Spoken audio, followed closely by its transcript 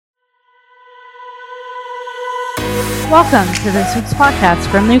Welcome to this week's podcast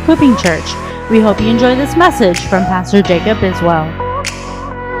from the Equipping Church. We hope you enjoy this message from Pastor Jacob BISWELL.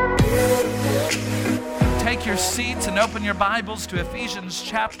 Take your seats and open your Bibles to Ephesians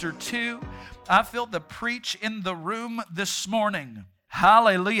chapter 2. I feel the preach in the room this morning.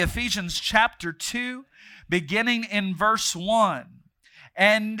 Hallelujah. Ephesians chapter 2, beginning in verse 1.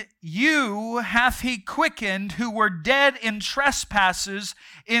 And you hath he quickened who were dead in trespasses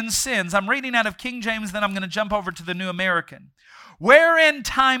in sins. I'm reading out of King James, then I'm going to jump over to the New American. Wherein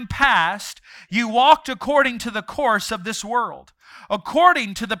time past you walked according to the course of this world,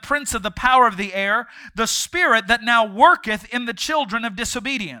 according to the prince of the power of the air, the spirit that now worketh in the children of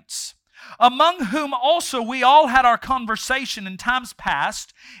disobedience, among whom also we all had our conversation in times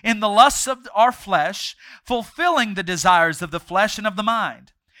past, in the lusts of our flesh, fulfilling the desires of the flesh and of the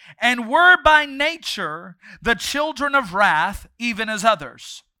mind, and were by nature the children of wrath, even as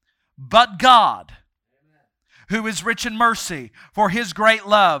others. But God, who is rich in mercy, for his great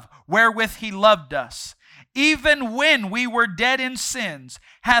love, wherewith he loved us, even when we were dead in sins,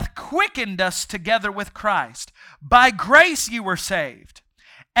 hath quickened us together with Christ. By grace you were saved,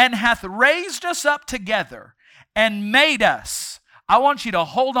 and hath raised us up together, and made us. I want you to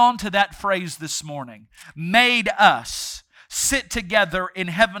hold on to that phrase this morning. Made us sit together in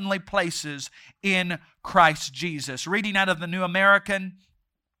heavenly places in Christ Jesus. Reading out of the New American,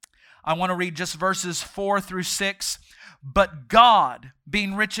 I want to read just verses 4 through 6. But God,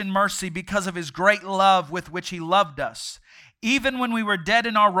 being rich in mercy because of his great love with which he loved us, even when we were dead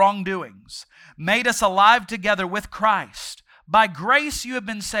in our wrongdoings, made us alive together with Christ. By grace you have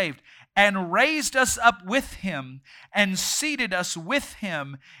been saved, and raised us up with him, and seated us with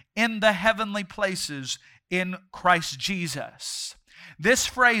him in the heavenly places in Christ Jesus. This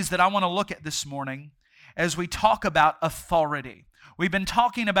phrase that I want to look at this morning as we talk about authority. We've been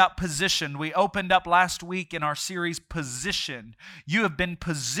talking about position. We opened up last week in our series, Position. You have been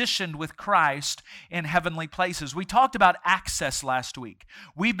positioned with Christ in heavenly places. We talked about access last week.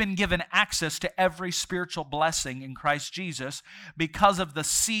 We've been given access to every spiritual blessing in Christ Jesus because of the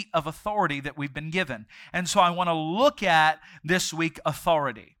seat of authority that we've been given. And so I want to look at this week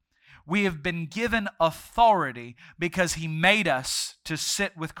authority. We have been given authority because he made us to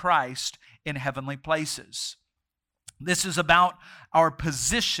sit with Christ in heavenly places. This is about our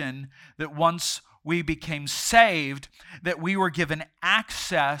position that once we became saved, that we were given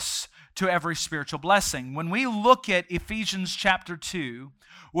access to every spiritual blessing. When we look at Ephesians chapter 2,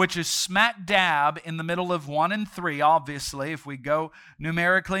 which is smack dab in the middle of 1 and 3, obviously, if we go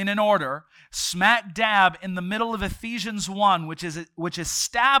numerically and in order, smack dab in the middle of Ephesians 1, which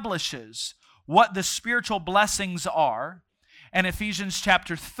establishes what the spiritual blessings are. And Ephesians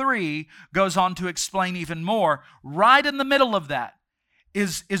chapter 3 goes on to explain even more. Right in the middle of that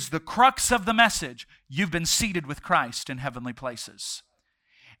is the crux of the message. You've been seated with Christ in heavenly places.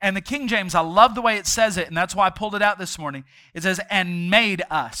 And the King James, I love the way it says it, and that's why I pulled it out this morning. It says, and made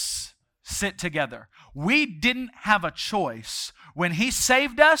us sit together. We didn't have a choice. When he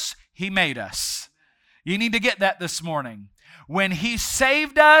saved us, he made us. You need to get that this morning. When he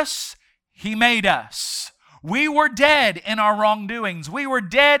saved us, he made us. We were dead in our wrongdoings. We were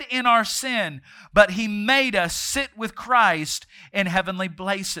dead in our sin, but he made us sit with Christ in heavenly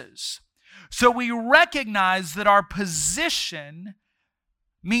places. So we recognize that our position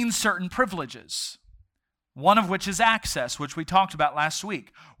means certain privileges, one of which is access, which we talked about last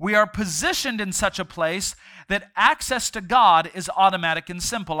week. We are positioned in such a place that access to God is automatic and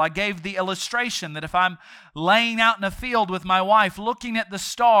simple. I gave the illustration that if I'm laying out in a field with my wife looking at the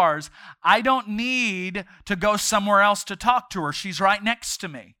stars, I don't need to go somewhere else to talk to her. She's right next to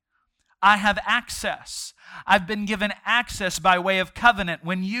me. I have access. I've been given access by way of covenant.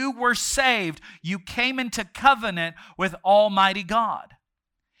 When you were saved, you came into covenant with Almighty God.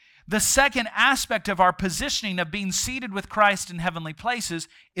 The second aspect of our positioning of being seated with Christ in heavenly places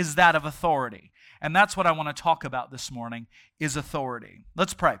is that of authority. And that's what I want to talk about this morning, is authority.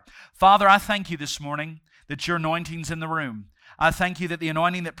 Let's pray. Father, I thank you this morning that your anointing's in the room. I thank you that the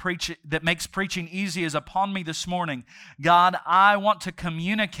anointing that makes preaching easy is upon me this morning. God, I want to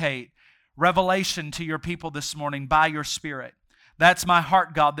communicate revelation to your people this morning by your Spirit. That's my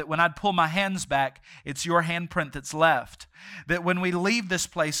heart, God, that when I pull my hands back, it's your handprint that's left. That when we leave this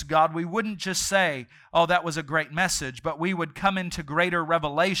place, God, we wouldn't just say, oh, that was a great message, but we would come into greater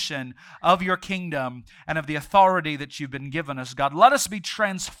revelation of your kingdom and of the authority that you've been given us. God, let us be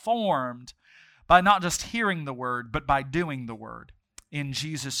transformed by not just hearing the word, but by doing the word. In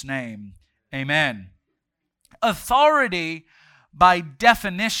Jesus' name, amen. Authority, by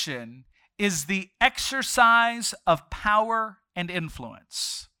definition, is the exercise of power and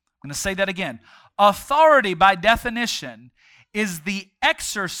influence. I'm going to say that again. Authority, by definition, is the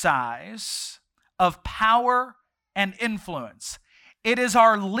exercise of power and influence. It is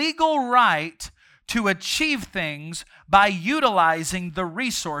our legal right to achieve things by utilizing the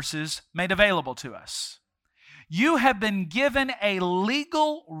resources made available to us. You have been given a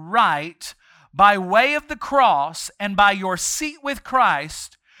legal right by way of the cross and by your seat with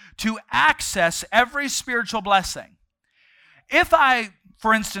Christ to access every spiritual blessing. If I,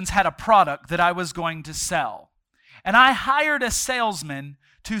 for instance, had a product that I was going to sell, and I hired a salesman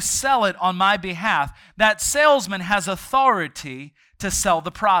to sell it on my behalf, that salesman has authority to sell the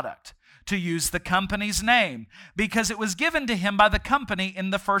product, to use the company's name, because it was given to him by the company in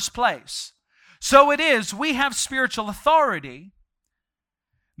the first place. So it is, we have spiritual authority.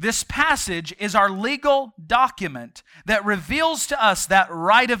 This passage is our legal document that reveals to us that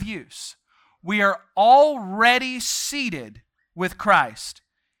right of use. We are already seated with Christ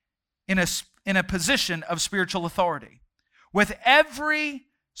in a position of spiritual authority. With every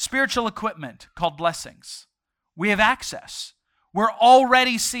spiritual equipment called blessings, we have access. We're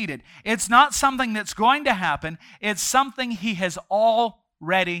already seated. It's not something that's going to happen. It's something He has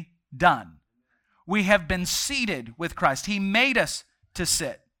already done. We have been seated with Christ. He made us to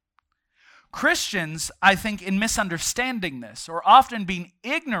sit. Christians, I think, in misunderstanding this, or often being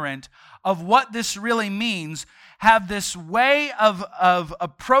ignorant of what this really means, have this way of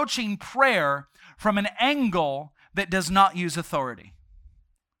approaching prayer from an angle that does not use authority.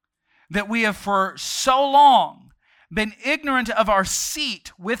 That we have for so long been ignorant of our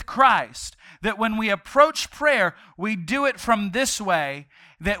seat with Christ, that when we approach prayer, we do it from this way,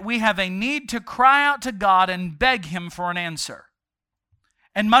 that we have a need to cry out to God and beg Him for an answer.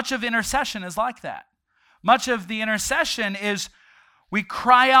 And much of intercession is like that. Much of the intercession is we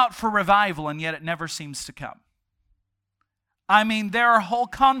cry out for revival, and yet it never seems to come. I mean, there are whole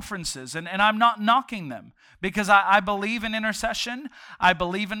conferences, and I'm not knocking them, because I believe in intercession. I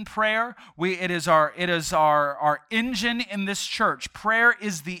believe in prayer. It is our engine in this church. Prayer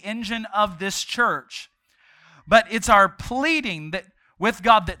is the engine of this church. But it's our pleading that with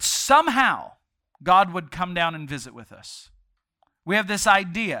God that somehow God would come down and visit with us. We have this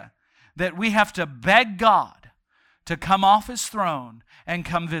idea that we have to beg God to come off His throne and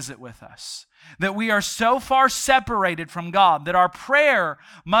come visit with us. That we are so far separated from God that our prayer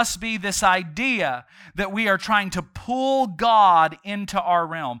must be this idea that we are trying to pull God into our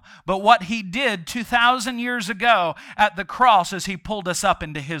realm. But what He did 2,000 years ago at the cross is He pulled us up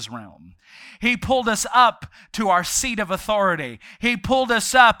into His realm. He pulled us up to our seat of authority. He pulled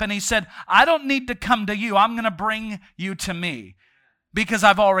us up and He said, I don't need to come to you. I'm going to bring you to me. Because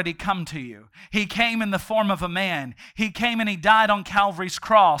I've already come to you. He came in the form of a man. He came and He died on Calvary's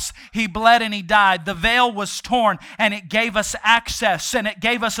cross. He bled and He died. The veil was torn and it gave us access and it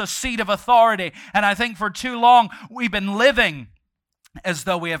gave us a seat of authority. And I think for too long we've been living as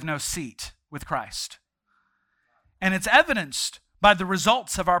though we have no seat with Christ. And it's evidenced by the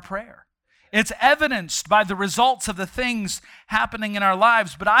results of our prayer. It's evidenced by the results of the things happening in our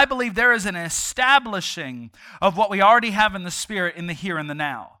lives. But I believe there is an establishing of what we already have in the Spirit in the here and the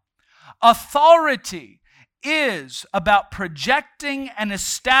now. Authority is about projecting and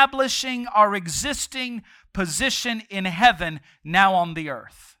establishing our existing position in heaven now on the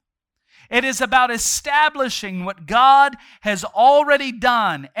earth. It is about establishing what God has already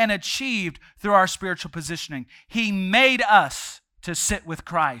done and achieved through our spiritual positioning. He made us to sit with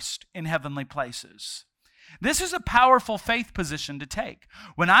Christ in heavenly places. This is a powerful faith position to take.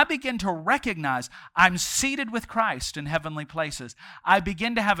 When I begin to recognize I'm seated with Christ in heavenly places, I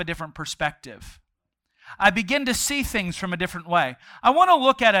begin to have a different perspective. I begin to see things from a different way. I want to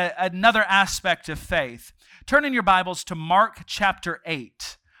look at another aspect of faith. Turn in your Bibles to Mark chapter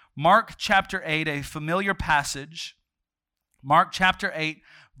 8. Mark chapter 8, a familiar passage. Mark chapter 8,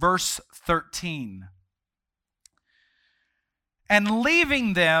 verse 13. And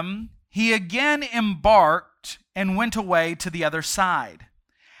leaving them, He again embarked and went away to the other side.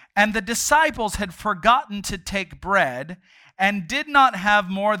 And the disciples had forgotten to take bread and did not have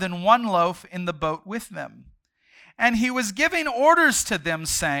more than one loaf in the boat with them. And He was giving orders to them,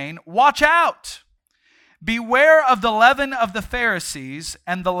 saying, Watch out! Beware of the leaven of the Pharisees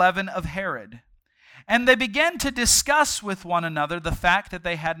and the leaven of Herod. And they began to discuss with one another the fact that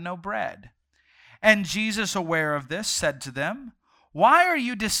they had no bread. And Jesus, aware of this, said to them, Why are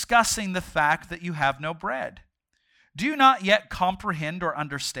you discussing the fact that you have no bread? Do you not yet comprehend or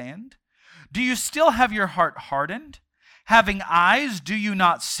understand? Do you still have your heart hardened? Having eyes, do you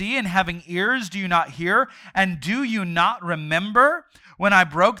not see? And having ears, do you not hear? And do you not remember when I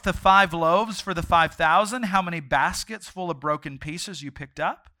broke the 5 loaves for the 5,000, how many baskets full of broken pieces you picked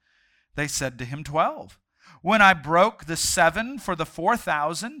up? They said to him, 12. When I broke the 7 for the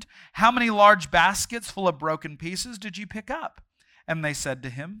 4,000, how many large baskets full of broken pieces did you pick up? And they said to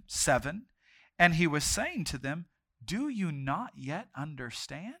him, 7. And he was saying to them, do you not yet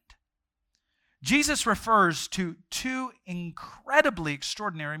understand? Jesus refers to 2 incredibly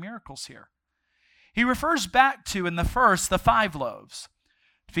extraordinary miracles here. He refers back to, in the first, the 5 loaves.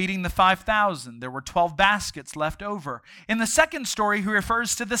 Feeding the 5,000, there were 12 baskets left over. In the second story, he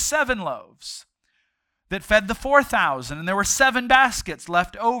refers to the 7 loaves that fed the 4,000, and there were 7 baskets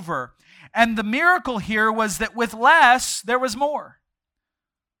left over. And the miracle here was that with less, there was more.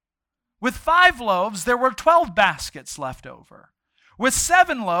 With 5 loaves, there were 12 baskets left over. With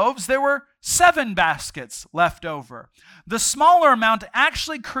 7 loaves, there were 7 baskets left over. The smaller amount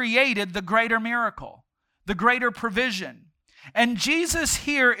actually created the greater miracle, the greater provision. And Jesus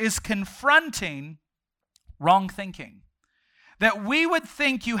here is confronting wrong thinking. That we would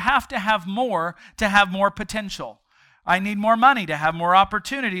think you have to have more potential. I need more money to have more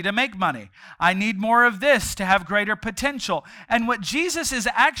opportunity to make money. I need more of this to have greater potential. And what Jesus is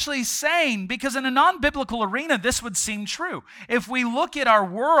actually saying, because in a non-biblical arena, this would seem true. If we look at our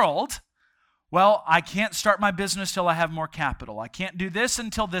world, well, I can't start my business till I have more capital. I can't do this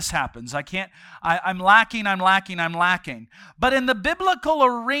until this happens. I'm lacking. But in the biblical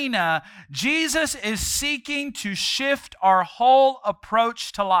arena, Jesus is seeking to shift our whole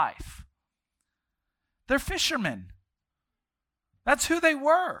approach to life. They're fishermen. That's who they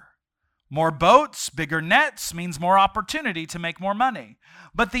were. More boats, bigger nets means more opportunity to make more money.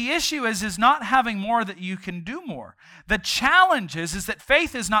 But the issue is not having more that you can do more. The challenge is that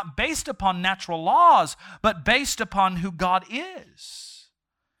faith is not based upon natural laws, but based upon who God is.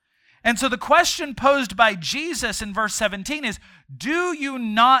 And so the question posed by Jesus in verse 17 is, do you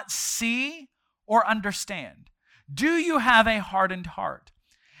not see or understand? Do you have a hardened heart?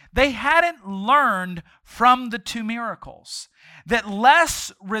 They hadn't learned from the 2 miracles that less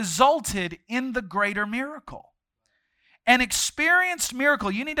resulted in the greater miracle. An experienced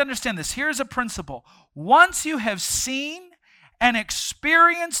miracle, you need to understand this. Here's a principle. Once you have seen and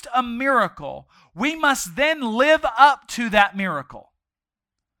experienced a miracle, we must then live up to that miracle.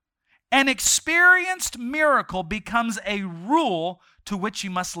 An experienced miracle becomes a rule to which you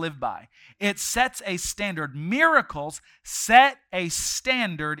must live by. It sets a standard. Miracles set a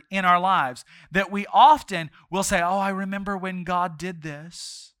standard in our lives that we often will say, oh, I remember when God did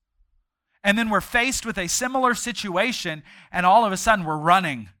this. And then we're faced with a similar situation and all of a sudden we're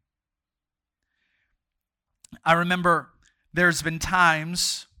running. I remember there's been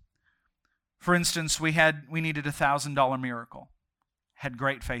times, for instance, we needed a $1,000 miracle. Had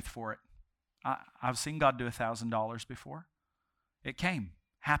great faith for it. I've seen God do $1,000 before. It came,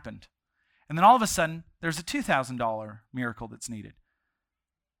 happened. And then all of a sudden, there's a $2,000 miracle that's needed.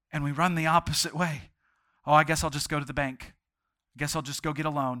 And we run the opposite way. Oh, I guess I'll just go to the bank. I guess I'll just go get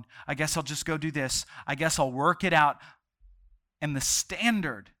a loan. I guess I'll just go do this. I guess I'll work it out. And the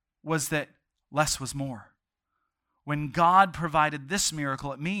standard was that less was more. When God provided this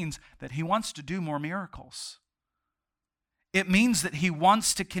miracle, it means that He wants to do more miracles. It means that He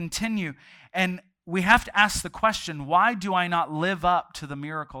wants to continue. And we have to ask the question, why do I not live up to the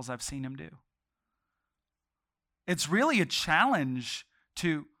miracles I've seen Him do? It's really a challenge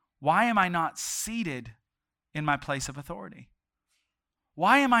to, why am I not seated in my place of authority?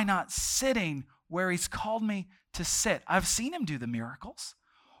 Why am I not sitting where He's called me to sit? I've seen Him do the miracles.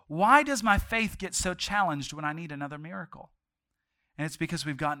 Why does my faith get so challenged when I need another miracle? And it's because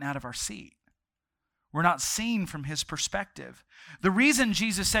we've gotten out of our seat. We're not seen from His perspective. The reason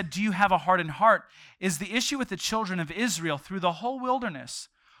Jesus said, do you have a hardened heart, is the issue with the children of Israel through the whole wilderness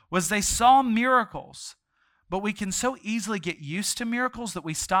was they saw miracles, but we can so easily get used to miracles that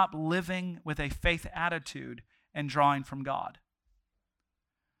we stop living with a faith attitude and drawing from God.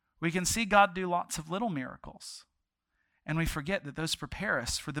 We can see God do lots of little miracles, and we forget that those prepare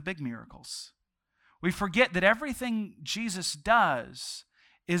us for the big miracles. We forget that everything Jesus does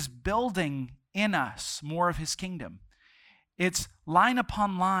is building in us more of His kingdom. It's line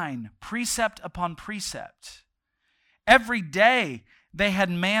upon line, precept upon precept. Every day they had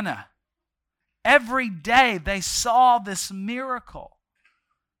manna. Every day they saw this miracle.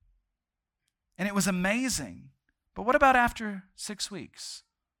 And it was amazing. But what about after 6 weeks?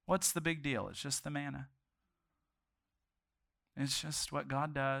 What's the big deal? It's just the manna. It's just what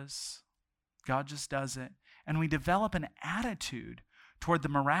God does. God just does it. And we develop an attitude toward the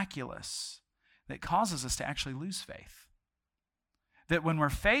miraculous that causes us to actually lose faith. That when we're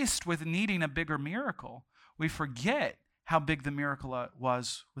faced with needing a bigger miracle, we forget how big the miracle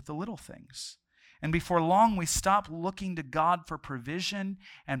was with the little things. And before long, we stop looking to God for provision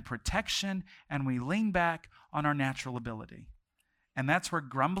and protection, and we lean back on our natural ability. And that's where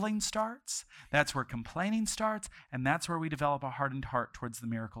grumbling starts, that's where complaining starts, and that's where we develop a hardened heart towards the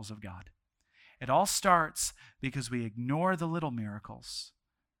miracles of God. It all starts because we ignore the little miracles.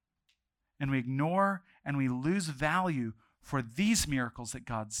 And we ignore and we lose value for these miracles that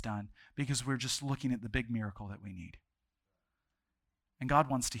God's done because we're just looking at the big miracle that we need. And God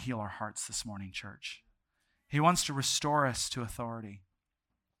wants to heal our hearts this morning, church. He wants to restore us to authority.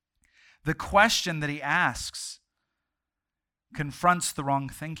 The question that he asks confronts the wrong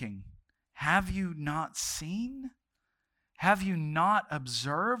thinking. Have you not seen? Have you not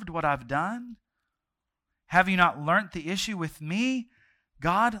observed what I've done? Have you not learnt the issue with me?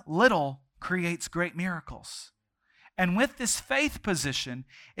 God, little, creates great miracles. And with this faith position,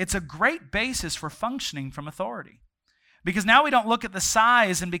 it's a great basis for functioning from authority. Because now we don't look at the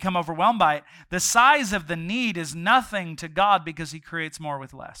size and become overwhelmed by it. The size of the need is nothing to God because he creates more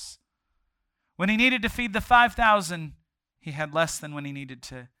with less. When he needed to feed the 5,000, he had less than when he needed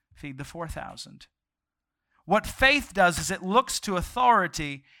to feed the 4,000. What faith does is it looks to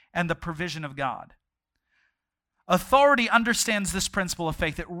authority and the provision of God. Authority understands this principle of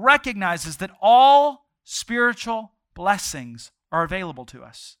faith. It recognizes that all spiritual blessings are available to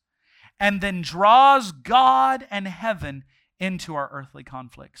us, and then draws God and heaven into our earthly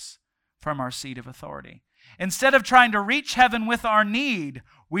conflicts from our seat of authority. Instead of trying to reach heaven with our need,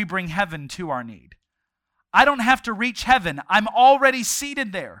 we bring heaven to our need. I don't have to reach heaven. I'm already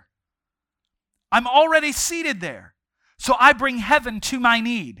seated there. I'm already seated there. So I bring heaven to my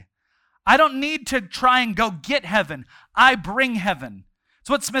need. I don't need to try and go get heaven. I bring heaven. It's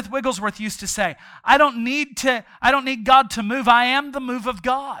what Smith Wigglesworth used to say. I don't need God to move. I am the move of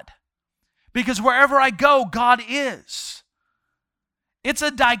God. Because wherever I go, God is. It's a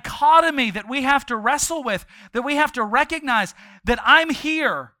dichotomy that we have to wrestle with, that we have to recognize that I'm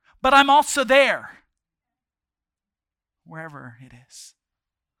here, but I'm also there. Wherever it is.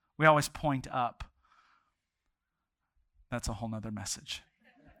 We always point up. That's a whole nother message.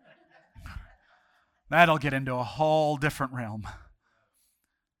 That'll get into a whole different realm.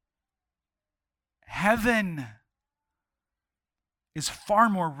 Heaven is far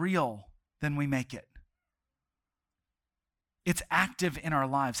more real than we make it. It's active in our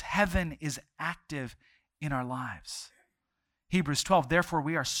lives. Heaven is active in our lives. Hebrews 12, therefore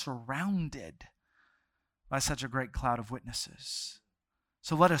we are surrounded by such a great cloud of witnesses.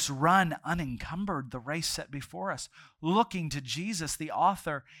 So let us run unencumbered the race set before us, looking to Jesus, the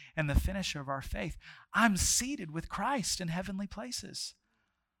author and the finisher of our faith. I'm seated with Christ in heavenly places.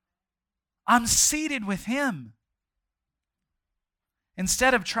 I'm seated with him.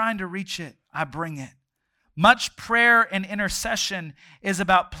 Instead of trying to reach it, I bring it. Much prayer and intercession is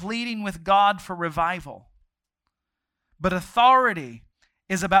about pleading with God for revival. But authority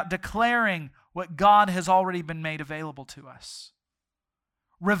is about declaring what God has already been made available to us.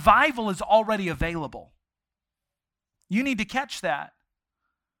 Revival is already available. You need to catch that.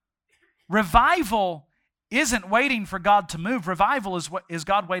 Revival isn't waiting for God to move. Revival is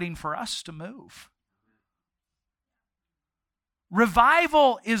God waiting for us to move.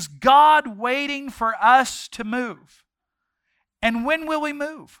 Revival is God waiting for us to move. And when will we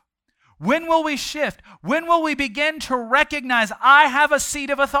move? When will we shift? When will we begin to recognize I have a seat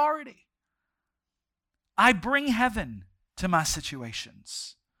of authority? I bring heaven to my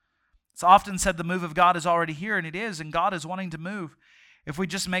situations. It's often said the move of God is already here, and it is, and God is wanting to move if we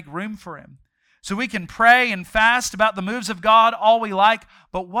just make room for him. So we can pray and fast about the moves of God all we like,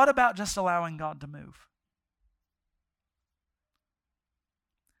 but what about just allowing God to move?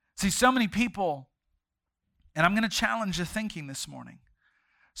 See, so many people, and I'm going to challenge the thinking this morning,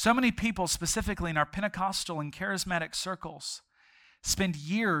 so many people, specifically in our Pentecostal and charismatic circles, spend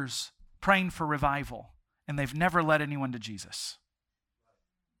years praying for revival, and they've never led anyone to Jesus.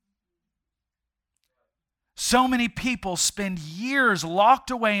 So many people spend years locked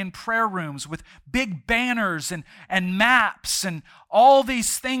away in prayer rooms with big banners and maps and all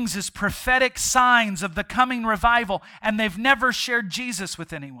these things as prophetic signs of the coming revival, and they've never shared Jesus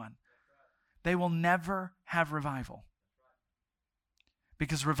with anyone. They will never have revival.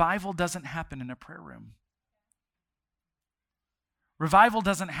 Because revival doesn't happen in a prayer room. Revival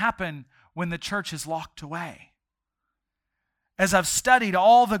doesn't happen when the church is locked away. As I've studied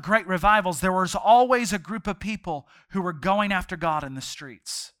all the great revivals, there was always a group of people who were going after God in the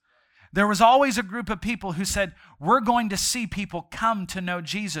streets. There was always a group of people who said, we're going to see people come to know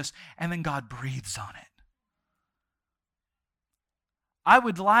Jesus, and then God breathes on it. I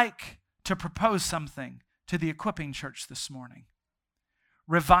would like to propose something to the equipping church this morning.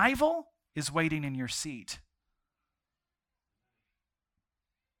 Revival is waiting in your seat.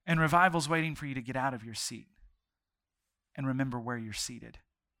 And revival's waiting for you to get out of your seat and remember where you're seated.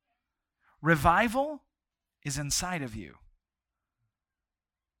 Revival is inside of you.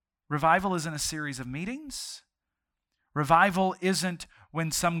 Revival isn't a series of meetings. Revival isn't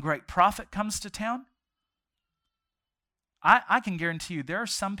when some great prophet comes to town. I can guarantee you there are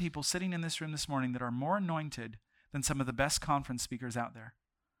some people sitting in this room this morning that are more anointed than some of the best conference speakers out there.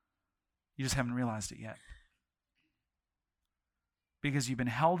 You just haven't realized it yet. Because you've been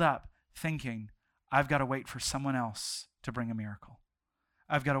held up thinking, I've got to wait for someone else to bring a miracle.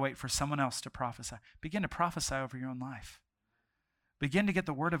 I've got to wait for someone else to prophesy. Begin to prophesy over your own life. Begin to get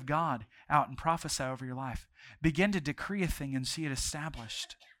the word of God out and prophesy over your life. Begin to decree a thing and see it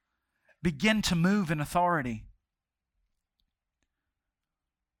established. Begin to move in authority.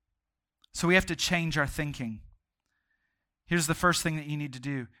 So we have to change our thinking. Here's the first thing that you need to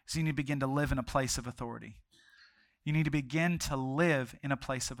do, is you need to begin to live in a place of authority. You need to begin to live in a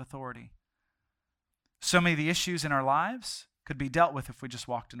place of authority. So many of the issues in our lives could be dealt with if we just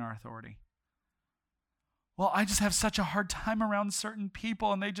walked in our authority. Well, I just have such a hard time around certain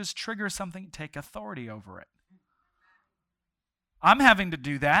people and they just trigger something. Take authority over it. I'm having to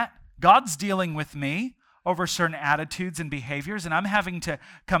do that. God's dealing with me over certain attitudes and behaviors, and I'm having to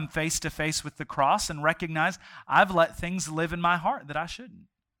come face to face with the cross and recognize I've let things live in my heart that I shouldn't.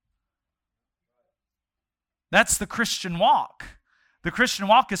 That's the Christian walk. The Christian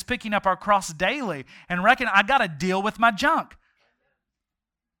walk is picking up our cross daily and reckon I got to deal with my junk.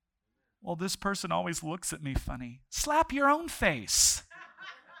 Well, this person always looks at me funny. Slap your own face.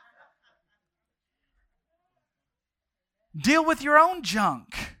 Deal with your own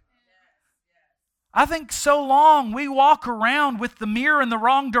junk. I think so long we walk around with the mirror in the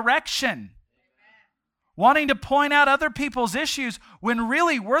wrong direction, wanting to point out other people's issues when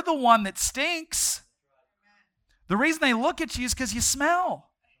really we're the one that stinks. The reason they look at you is because you smell.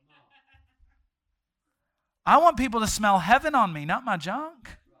 I want people to smell heaven on me, not my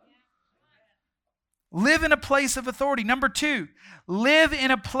junk. Live in a place of authority. Number 2, live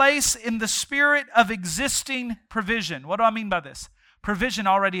in a place in the spirit of existing provision. What do I mean by this? Provision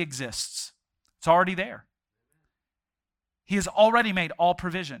already exists. It's already there. He has already made all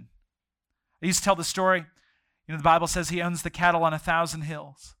provision. I used to tell the story, the Bible says he owns the cattle on 1,000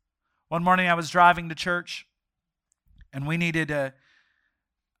 hills. One morning I was driving to church and we needed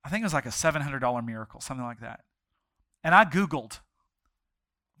I think it was like a $700 miracle, something like that. And I Googled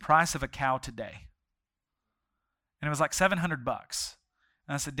price of a cow today. And it was like $700. And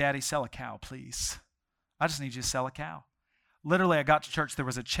I said, Daddy, sell a cow, please. I just need you to sell a cow. Literally, I got to church, there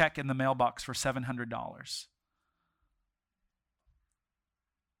was a check in the mailbox for $700.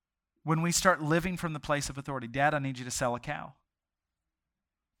 When we start living from the place of authority, Dad, I need you to sell a cow.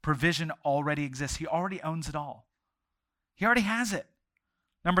 Provision already exists. He already owns it all. He already has it.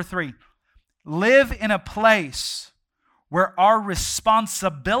 Number 3, live in a place where our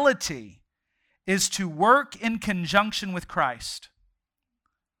responsibility is to work in conjunction with Christ.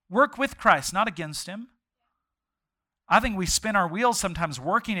 Work with Christ, not against Him. I think we spin our wheels sometimes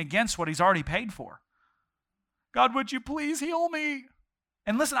working against what He's already paid for. God, would you please heal me?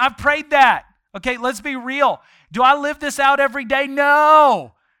 And listen, I've prayed that. Okay, let's be real. Do I live this out every day?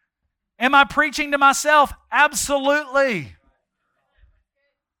 No. Am I preaching to myself? Absolutely.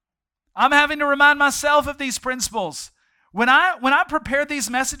 I'm having to remind myself of these principles. When I prepare these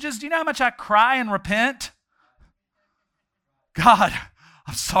messages, do you know how much I cry and repent? God,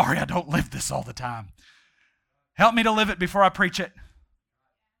 I'm sorry I don't live this all the time. Help me to live it before I preach it.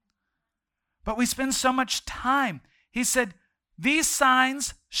 But we spend so much time. He said, these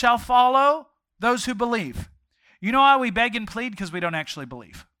signs shall follow those who believe. You know why we beg and plead? Because we don't actually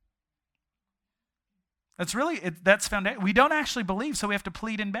believe. That's foundation. We don't actually believe, so we have to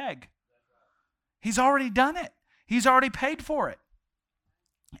plead and beg. He's already done it. He's already paid for it.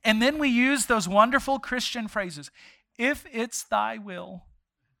 And then we use those wonderful Christian phrases. If it's thy will.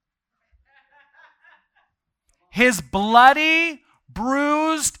 His bloody,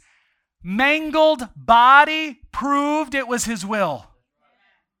 bruised, mangled body proved it was His will.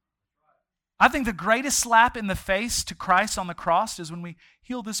 I think the greatest slap in the face to Christ on the cross is when we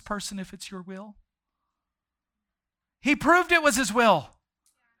heal this person if it's your will. He proved it was His will.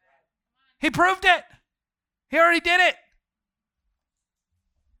 He proved it. He already did it.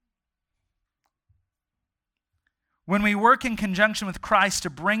 When we work in conjunction with Christ to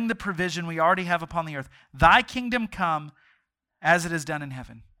bring the provision we already have upon the earth, thy kingdom come as it is done in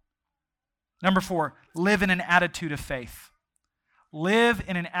heaven. Number 4, live in an attitude of faith. Live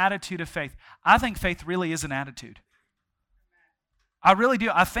in an attitude of faith. I think faith really is an attitude. I really do.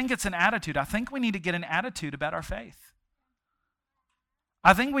 I think it's an attitude. I think we need to get an attitude about our faith.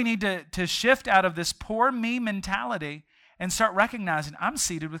 I think we need to shift out of this poor me mentality and start recognizing I'm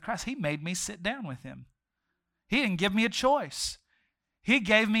seated with Christ. He made me sit down with him. He didn't give me a choice. He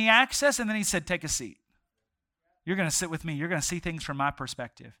gave me access, and then he said, take a seat. You're going to sit with me. You're going to see things from my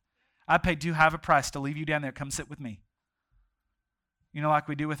perspective. I paid too high of a price to leave you down there. Come sit with me. You know, like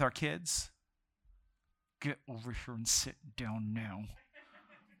we do with our kids. Get over here and sit down now.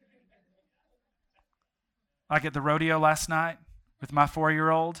 Like at the rodeo last night with my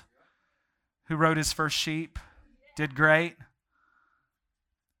 4-year-old who rode his first sheep, did great.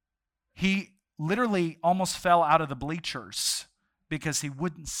 He literally almost fell out of the bleachers because he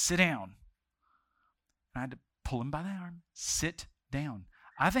wouldn't sit down. I had to pull him by the arm, sit down.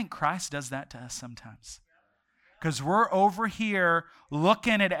 I think Christ does that to us sometimes. Because we're over here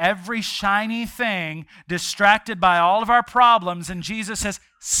looking at every shiny thing, distracted by all of our problems, and Jesus says,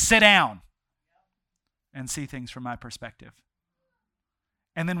 sit down and see things from my perspective.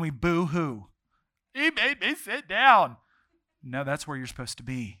 And then we boo-hoo. He made me sit down. No, that's where you're supposed to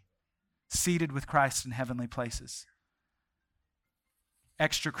be. Seated with Christ in heavenly places.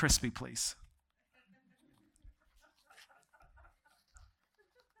 Extra crispy, please.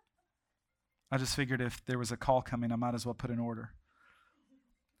 I just figured if there was a call coming, I might as well put an order.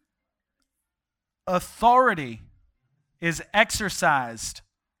 Authority is exercised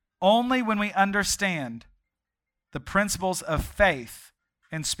only when we understand the principles of faith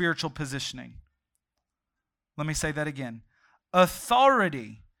and spiritual positioning. Let me say that again.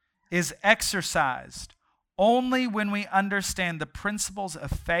 Authority is exercised only when we understand the principles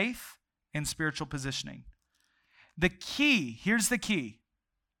of faith and spiritual positioning. The key, here's the key,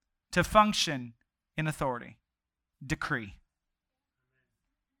 to function in authority. Decree.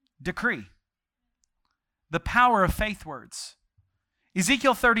 Decree. The power of faith words.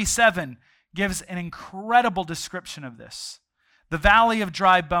 Ezekiel 37 gives an incredible description of this. The valley of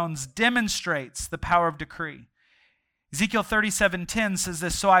dry bones demonstrates the power of decree. Ezekiel 37:10 says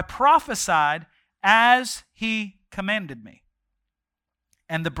this, so I prophesied as he commanded me,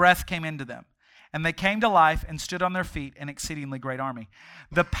 and the breath came into them. And they came to life and stood on their feet, an exceedingly great army.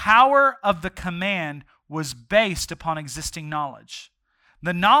 The power of the command was based upon existing knowledge.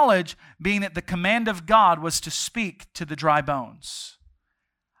 The knowledge being that the command of God was to speak to the dry bones.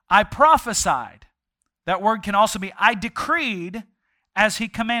 I prophesied. That word can also be, I decreed as he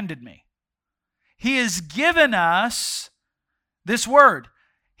commanded me. He has given us this word.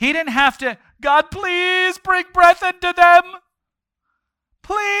 He didn't have to, God, please bring breath into them.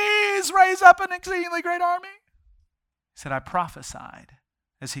 Please raise up an exceedingly great army. He said, I prophesied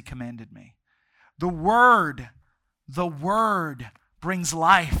as he commanded me. The word brings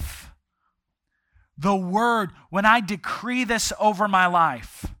life. The word, when I decree this over my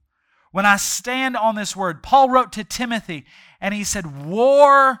life, when I stand on this word, Paul wrote to Timothy and he said,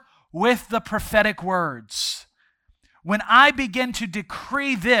 war with the prophetic words. When I begin to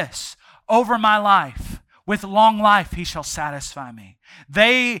decree this over my life, with long life he shall satisfy me.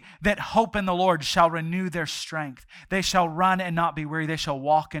 They that hope in the Lord shall renew their strength. They shall run and not be weary. They shall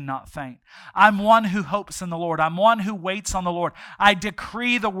walk and not faint. I'm one who hopes in the Lord. I'm one who waits on the Lord. I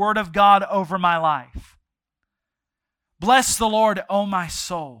decree the word of God over my life. Bless the Lord, O my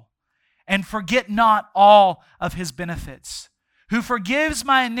soul, and forget not all of his benefits, who forgives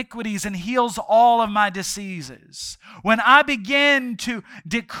my iniquities and heals all of my diseases. When I begin to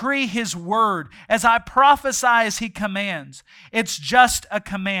decree his word, as I prophesy as he commands, it's just a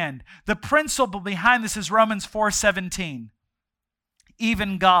command. The principle behind this is Romans 4:17.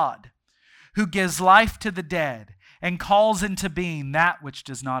 Even God, who gives life to the dead and calls into being that which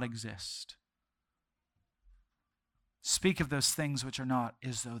does not exist. Speak of those things which are not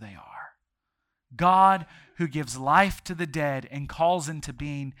as though they are. God who gives life to the dead and calls into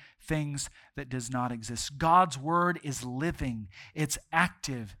being things that does not exist. God's word is living, it's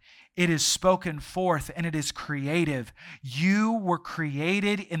active, it is spoken forth, and it is creative. You were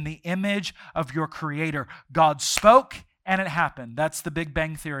created in the image of your Creator. God spoke and it happened. That's the Big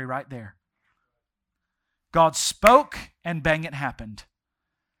Bang Theory right there. God spoke and bang, it happened.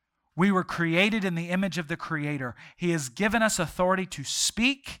 We were created in the image of the Creator. He has given us authority to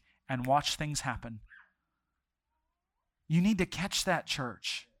speak and watch things happen. You need to catch that,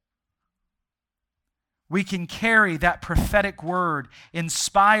 church. We can carry that prophetic word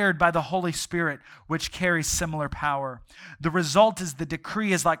inspired by the Holy Spirit, which carries similar power. The result is the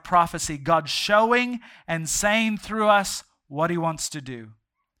decree is like prophecy, God showing and saying through us what he wants to do.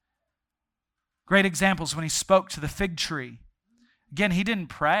 Great examples when he spoke to the fig tree. Again, he didn't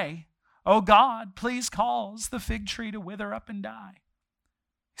pray, oh God, please cause the fig tree to wither up and die.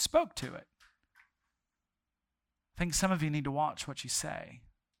 He spoke to it. I think some of you need to watch what you say.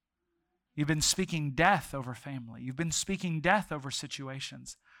 You've been speaking death over family. You've been speaking death over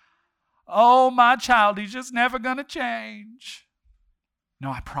situations. Oh, my child, he's just never going to change.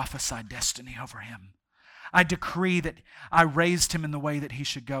 No, I prophesy destiny over him. I decree that I raised him in the way that he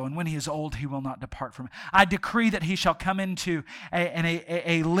should go, and when he is old, he will not depart from it. I decree that he shall come into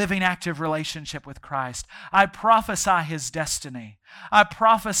a living, active relationship with Christ. I prophesy his destiny. I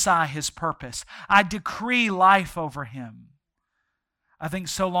prophesy his purpose. I decree life over him. I think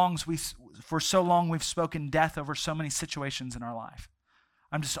for so long we've spoken death over so many situations in our life.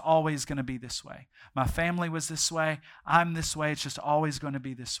 I'm just always going to be this way. My family was this way. I'm this way. It's just always going to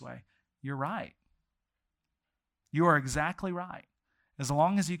be this way. You're right. You are exactly right. As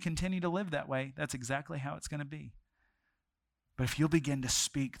long as you continue to live that way, that's exactly how it's going to be. But if you'll begin to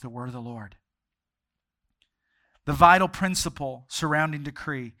speak the word of the Lord, the vital principle surrounding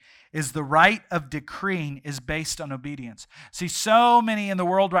decree is the right of decreeing is based on obedience. See, so many in the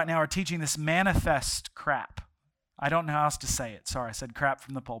world right now are teaching this manifest crap. I don't know how else to say it. Sorry, I said crap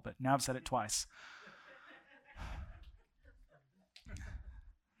from the pulpit. Now I've said it twice.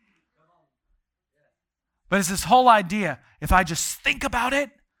 But it's this whole idea, if I just think about it,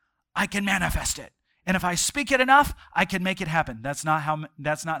 I can manifest it. And if I speak it enough, I can make it happen. That's not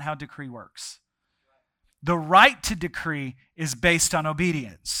how decree works. The right to decree is based on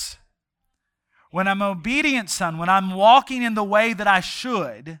obedience. When I'm obedient, son, when I'm walking in the way that I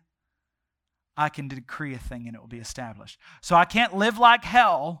should, I can decree a thing and it will be established. So I can't live like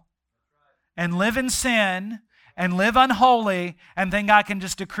hell and live in sin and live unholy and think I can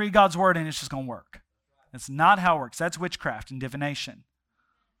just decree God's word and it's just going to work. That's not how it works. That's witchcraft and divination.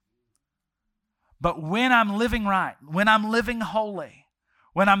 But when I'm living right, when I'm living holy,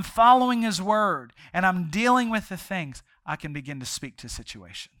 when I'm following his word and I'm dealing with the things, I can begin to speak to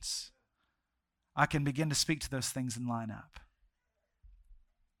situations. I can begin to speak to those things and line up.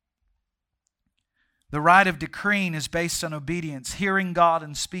 The right of decreeing is based on obedience, hearing God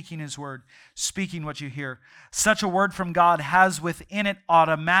and speaking his word, speaking what you hear. Such a word from God has within it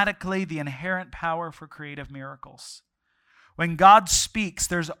automatically the inherent power for creative miracles. When God speaks,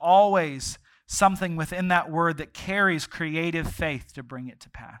 there's always something within that word that carries creative faith to bring it to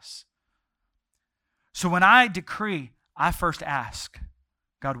pass. So when I decree, I first ask,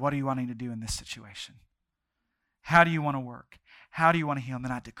 God, what are you wanting to do in this situation? How do you want to work? How do you want to heal? And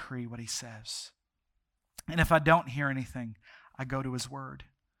then I decree what he says. And if I don't hear anything, I go to his word.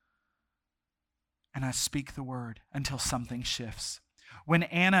 And I speak the word until something shifts. When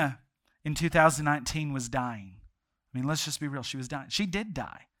Anna in 2019 was dying, I mean, let's just be real, she was dying. She did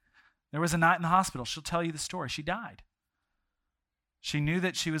die. There was a night in the hospital. She'll tell you the story. She died. She knew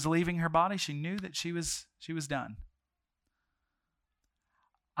that she was leaving her body. She knew that she was done.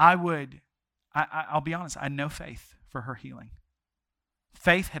 I'll be honest, I had no faith for her healing.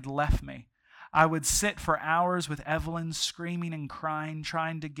 Faith had left me. I would sit for hours with Evelyn screaming and crying,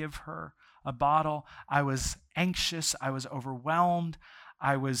 trying to give her a bottle. I was anxious. I was overwhelmed.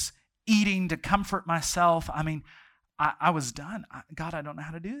 I was eating to comfort myself. I mean, I was done. God, I don't know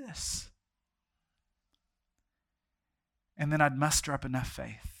how to do this. And then I'd muster up enough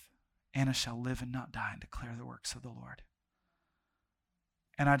faith. Anna shall live and not die and declare the works of the Lord.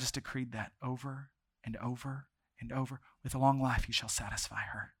 And I just decreed that over and over and over. With a long life, you shall satisfy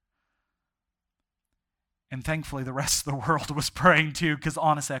her. And thankfully, the rest of the world was praying too, because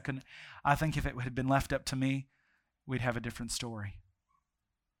honestly, I think if it had been left up to me, we'd have a different story.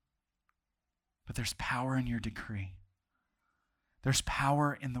 But there's power in your decree. There's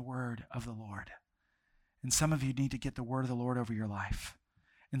power in the word of the Lord. And some of you need to get the word of the Lord over your life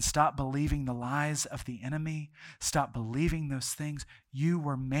and stop believing the lies of the enemy. Stop believing those things. You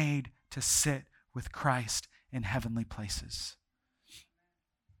were made to sit with Christ in heavenly places.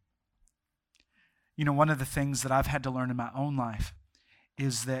 You know, one of the things that I've had to learn in my own life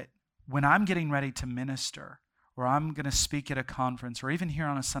is that when I'm getting ready to minister or I'm going to speak at a conference or even here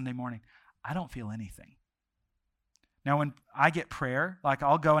on a Sunday morning, I don't feel anything. Now, when I get prayer, like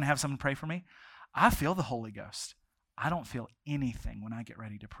I'll go and have someone pray for me, I feel the Holy Ghost. I don't feel anything when I get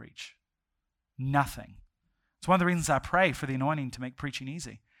ready to preach. Nothing. It's one of the reasons I pray for the anointing to make preaching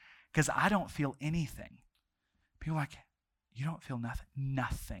easy, because I don't feel anything. People are like, you don't feel nothing?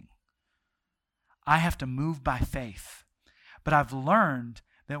 Nothing. I have to move by faith. But I've learned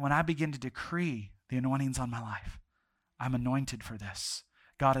that when I begin to decree the anointing's on my life, I'm anointed for this.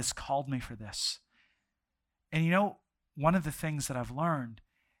 God has called me for this. And you know, one of the things that I've learned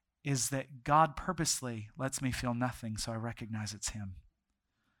is that God purposely lets me feel nothing so I recognize it's him.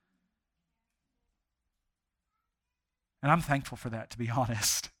 And I'm thankful for that, to be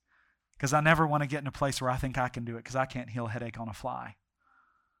honest, because I never want to get in a place where I think I can do it because I can't heal a headache on a fly.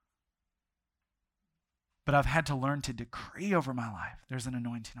 But I've had to learn to decree over my life. There's an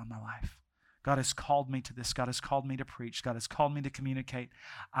anointing on my life. God has called me to this. God has called me to preach. God has called me to communicate.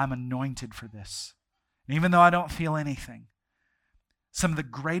 I'm anointed for this. And even though I don't feel anything, some of the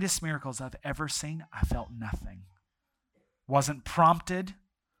greatest miracles I've ever seen, I felt nothing. Wasn't prompted.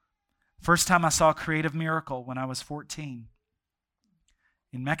 First time I saw a creative miracle when I was 14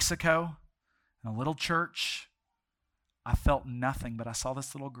 in Mexico, in a little church. I felt nothing, but I saw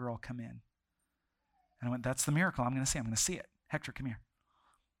this little girl come in. And I went, that's the miracle I'm going to see. I'm going to see it. Hector, come here.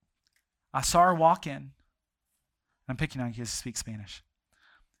 I saw her walk in. I'm picking on you because you speak Spanish.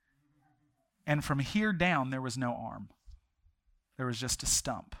 And from here down, there was no arm. There was just a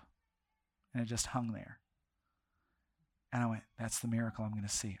stump. And it just hung there. And I went, that's the miracle I'm going to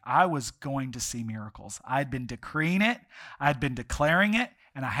see. I was going to see miracles. I'd been decreeing it. I'd been declaring it.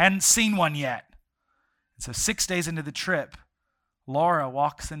 And I hadn't seen one yet. And so 6 days into the trip, Laura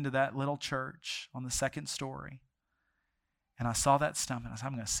walks into that little church on the second story. And I saw that stump, and I said,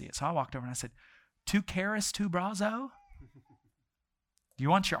 I'm going to see it. So I walked over and I said, "Tu quieres tu brazo? Do you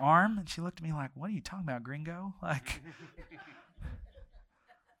want your arm?" And she looked at me like, "What are you talking about, gringo?"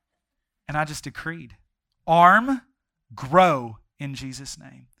 And I just decreed, arm, grow in Jesus'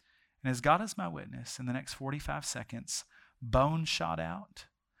 name. And as God is my witness, in the next 45 seconds, bone shot out,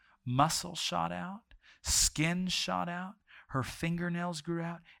 muscle shot out, skin shot out, her fingernails grew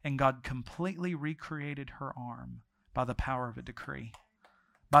out, and God completely recreated her arm by the power of a decree.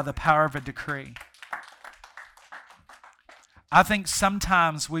 By the power of a decree. I think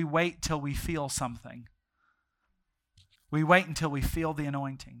sometimes we wait till we feel something. We wait until we feel the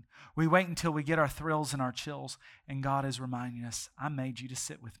anointing. We wait until we get our thrills and our chills, and God is reminding us, I made you to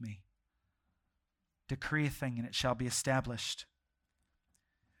sit with me. Decree a thing, and it shall be established.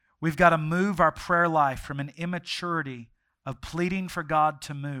 We've got to move our prayer life from an immaturity of pleading for God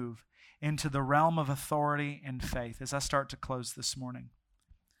to move into the realm of authority and faith. As I start to close this morning,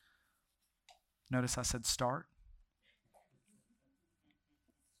 notice I said start.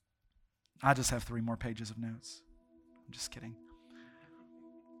 I just have 3 more pages of notes. I'm just kidding.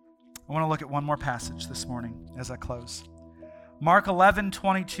 I want to look at one more passage this morning as I close. Mark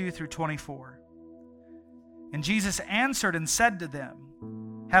 11:22 through 24. And Jesus answered and said to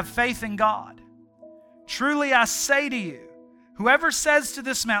them, "Have faith in God. Truly I say to you, whoever says to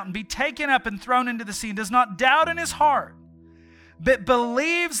this mountain, 'Be taken up and thrown into the sea,' and does not doubt in his heart, but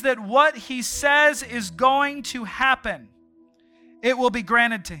believes that what he says is going to happen, it will be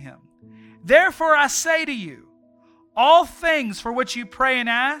granted to him. Therefore I say to you, all things for which you pray and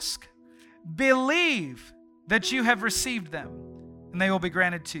ask, believe that you have received them, and they will be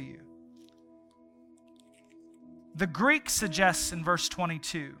granted to you." The Greek suggests in verse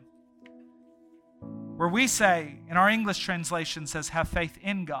 22, where we say, in our English translation says, "Have faith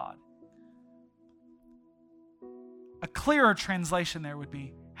in God." A clearer translation there would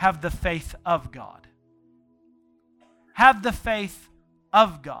be, "Have the faith of God." Have the faith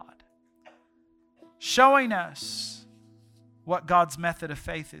of God. Showing us what God's method of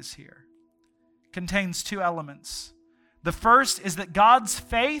faith is here. Contains 2 elements. The first is that God's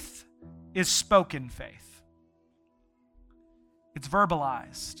faith is spoken faith. It's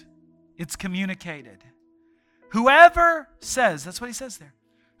verbalized. It's communicated. Whoever says, that's what he says there.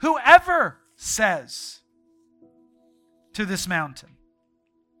 Whoever says to this mountain,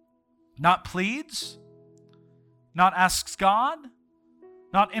 not pleads, not asks God,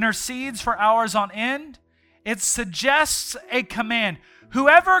 not intercedes for hours on end. It suggests a command.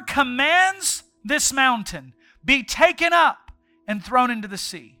 Whoever commands this mountain, be taken up and thrown into the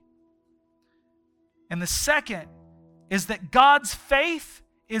sea. And the second is that God's faith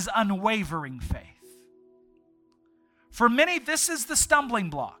is unwavering faith. For many, this is the stumbling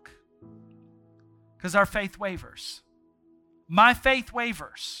block because our faith wavers. My faith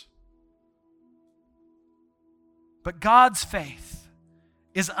wavers. But God's faith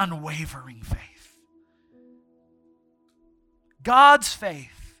is unwavering faith. God's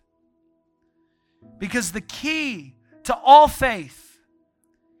faith. Because the key to all faith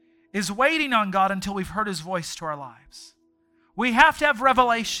is waiting on God until we've heard His voice to our lives. We have to have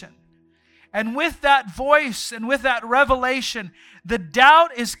revelation. And with that voice and with that revelation, the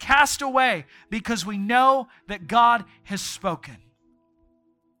doubt is cast away because we know that God has spoken.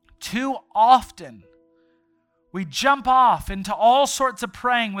 Too often, we jump off into all sorts of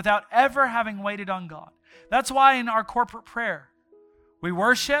praying without ever having waited on God. That's why in our corporate prayer, we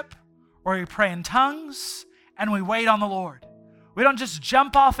worship or we pray in tongues and we wait on the Lord. We don't just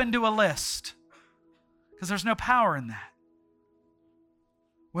jump off into a list because there's no power in that.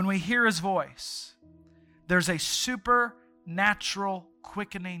 when we hear His voice, there's a supernatural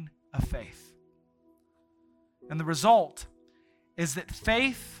quickening of faith. And the result is that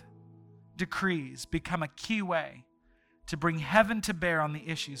faith decrees become a key way to bring heaven to bear on the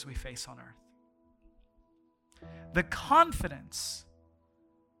issues we face on earth. The confidence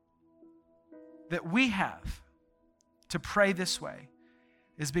that we have to pray this way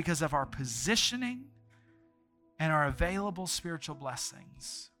is because of our positioning and our available spiritual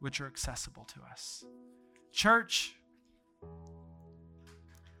blessings, which are accessible to us. Church,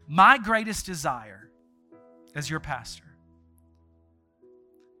 my greatest desire as your pastor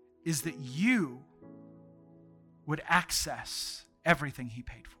is that you would access everything He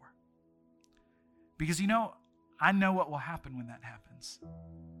paid for. Because I know what will happen when that happens.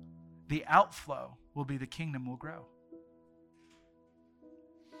 The outflow will be the kingdom will grow.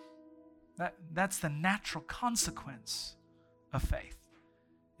 That's the natural consequence of faith,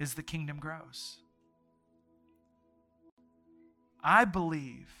 is the kingdom grows. I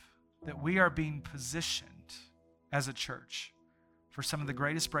believe that we are being positioned as a church for some of the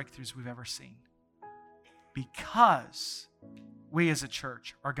greatest breakthroughs we've ever seen, because we as a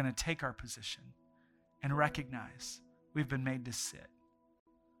church are going to take our position and recognize we've been made to sit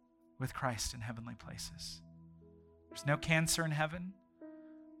with Christ in heavenly places. There's no cancer in heaven.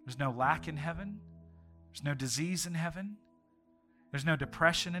 There's no lack in heaven. There's no disease in heaven. There's no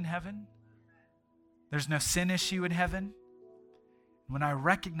depression in heaven. There's no sin issue in heaven. When I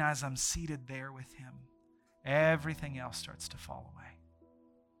recognize I'm seated there with Him, everything else starts to fall away.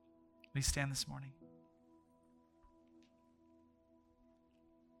 Will you stand this morning?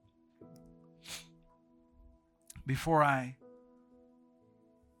 Before I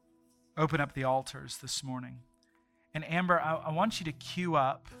open up the altars this morning, and Amber, I want you to cue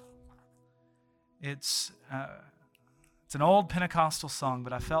up. It's an old Pentecostal song,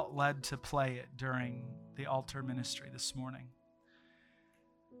 but I felt led to play it during the altar ministry this morning.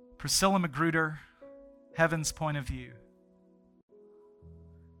 Priscilla Magruder, Heaven's Point of View.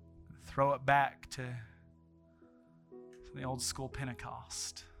 Throw it back to the old school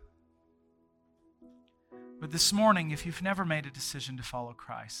Pentecost. But this morning, if you've never made a decision to follow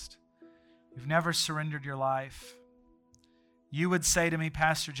Christ, you've never surrendered your life, you would say to me,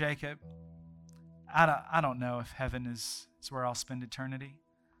 Pastor Jacob, I don't know if heaven is where I'll spend eternity.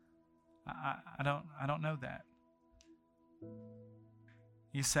 I don't know that.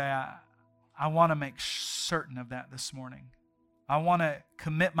 You say, I want to make certain of that this morning. I want to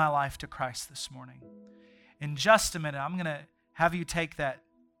commit my life to Christ this morning. In just a minute, I'm going to have you take that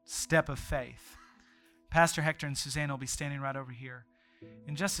step of faith. Pastor Hector and Suzanne will be standing right over here.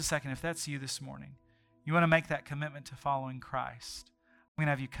 In just a second, if that's you this morning, you want to make that commitment to following Christ, I'm going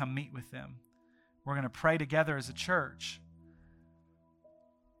to have you come meet with them. We're going to pray together as a church.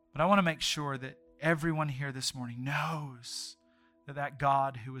 But I want to make sure that everyone here this morning knows that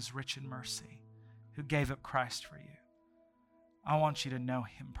God who is rich in mercy, who gave up Christ for you, I want you to know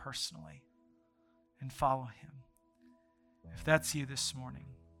Him personally and follow Him. If that's you this morning,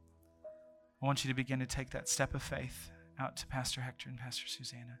 I want you to begin to take that step of faith out to Pastor Hector and Pastor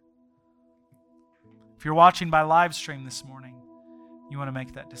Susanna. If you're watching by live stream this morning, you want to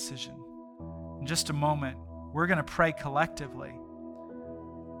make that decision. In just a moment, we're going to pray collectively.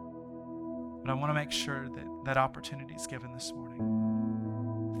 But I want to make sure that that opportunity is given this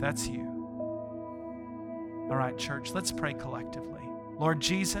morning. If that's you. All right, church, let's pray collectively. Lord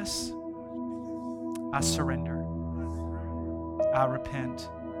Jesus, I surrender. I repent.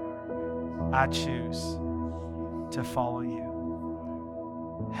 I choose to follow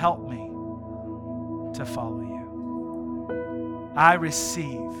you. Help me to follow you. I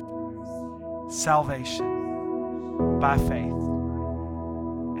receive salvation by faith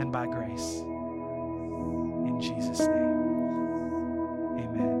and by grace. In Jesus' name,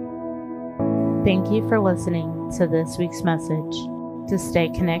 amen. Thank you for listening to this week's message. To stay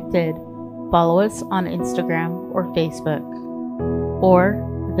connected, follow us on Instagram or Facebook, or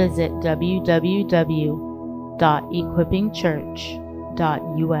visit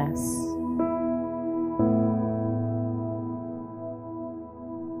www.equippingchurch.us.